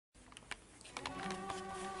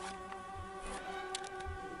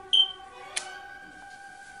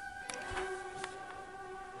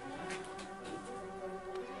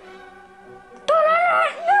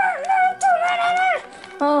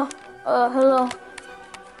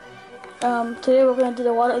Today we're gonna do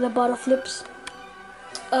the bottle flips.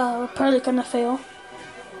 We're probably gonna fail.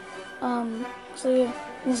 So yeah,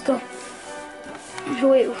 let's go.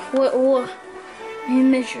 Wait, what? Let me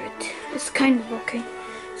measure it. It's kind of okay.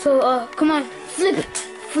 So come on, flip it,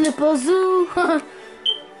 flip a zoo.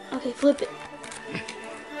 Okay, flip it.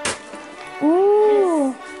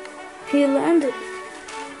 Ooh, he landed.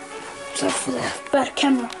 Sorry for the bad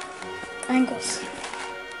camera angles.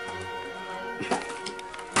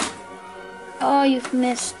 Oh, you've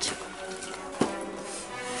missed.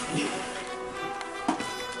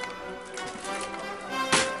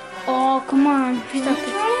 Oh, come on. Stop it.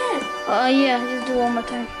 Yeah, just do one more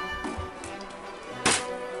time.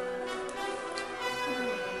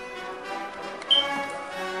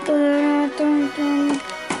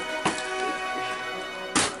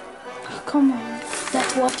 Oh, come on.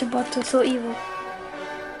 That water bottle is so evil.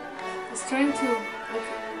 It's trying to get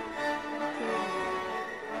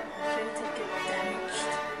damaged.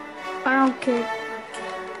 I don't care.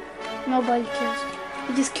 Nobody cares. I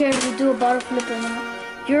just care if you do a bottle flip or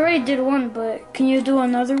not. You already did one, but can you do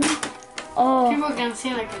another one? Oh. People are gonna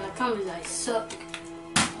say like in the comments I suck.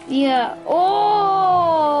 Yeah.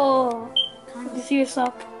 Oh. You see your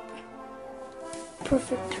sock.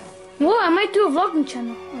 Perfect. Well, I might do a vlogging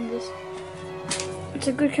channel on this. It's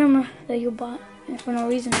a good camera that you bought for no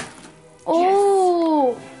reason.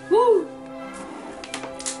 Oh. Yes. Woo.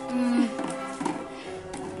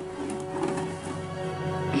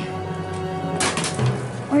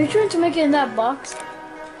 Are you trying to make it in that box?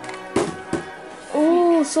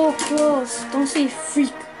 Oh, so close. Don't say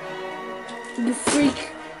freak. You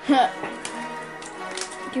freak.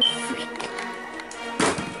 You freak.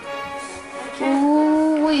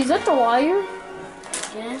 Oh, wait, is that the wire?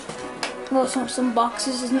 Yeah. Well, some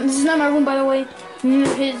boxes. This is not my room, by the way.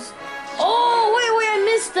 Neither his. Oh, wait, I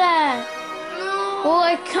missed that. No. Well,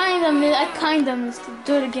 I kinda missed it.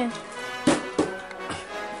 Do it again.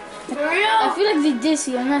 For real? I feel like they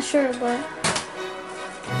dizzy. I'm not sure, but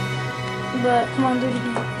come on, do it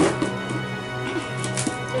again.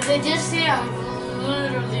 If they just say I'm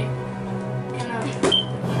literally gonna.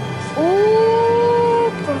 Oh,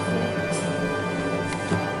 perfect.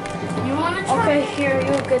 You wanna try? Okay, here,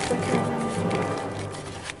 you'll get the camera.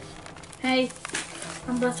 Hey,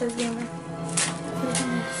 I'm Buster Gamer.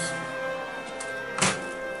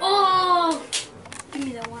 Oh! Give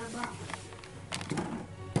me that water bottle.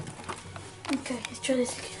 Okay, let's try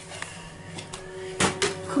this again.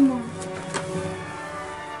 Come on.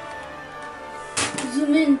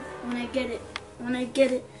 Zoom in when I get it. When I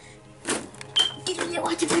get it.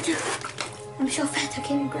 Watch it. I'm so fat, I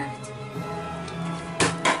can't even grab it.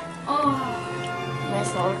 Oh.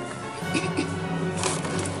 Nice work.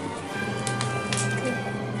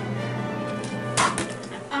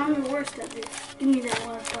 I'm the worst at this. Give me that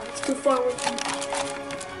water bottle. It's too far away from me.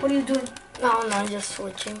 What are you doing? No, just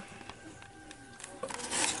switching.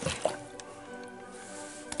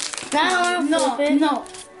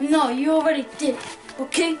 No, you already did it,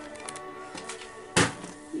 okay?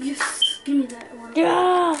 Yes, give me that one.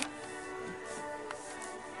 Yeah.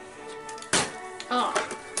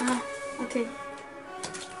 Okay.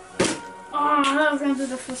 Oh, I was gonna do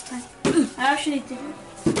the first time. I actually did it.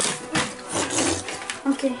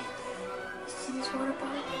 Okay. See this water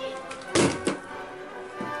bottle?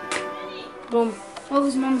 Boom. Oh,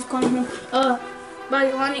 his mom's calling him. Bye,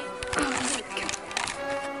 honey.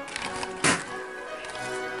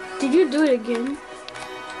 Did you do it again?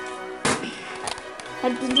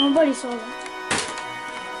 Nobody saw that.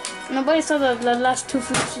 Nobody saw the last two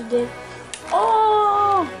flips you did.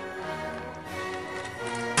 Oh!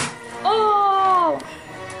 Oh!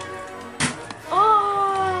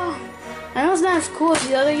 Oh! I know it's not as cool as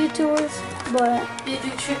the other YouTubers, but They do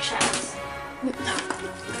trick shots.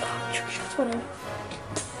 Trick shots, whatever.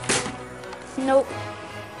 Nope.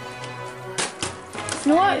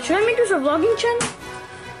 You know what? Should I make this a vlogging channel?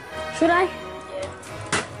 Should I?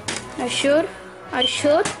 Yeah. I should.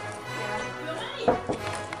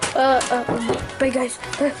 Bye guys.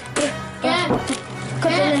 Yeah.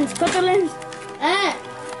 Cut the lens. Eh.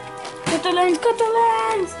 Cut the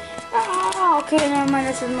lens. Ah, okay, never mind.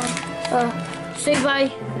 This is mine. Say bye.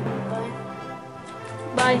 Bye.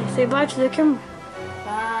 Bye. Say bye to the camera.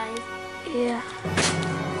 Bye. Yeah.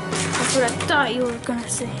 That's what I thought you were gonna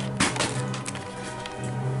say.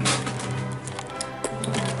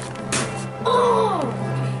 Oh!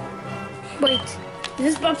 Wait,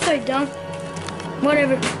 is this upside down?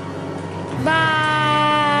 Whatever.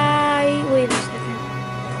 Bye. Wait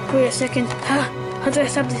a second. How do I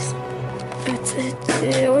stop this?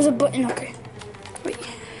 Where's the button? Okay. Wait.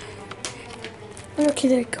 Okay,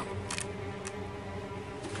 there you go.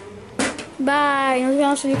 Bye. And to be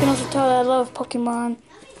honest with you, you can also tell that I love Pokemon.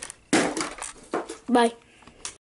 Bye.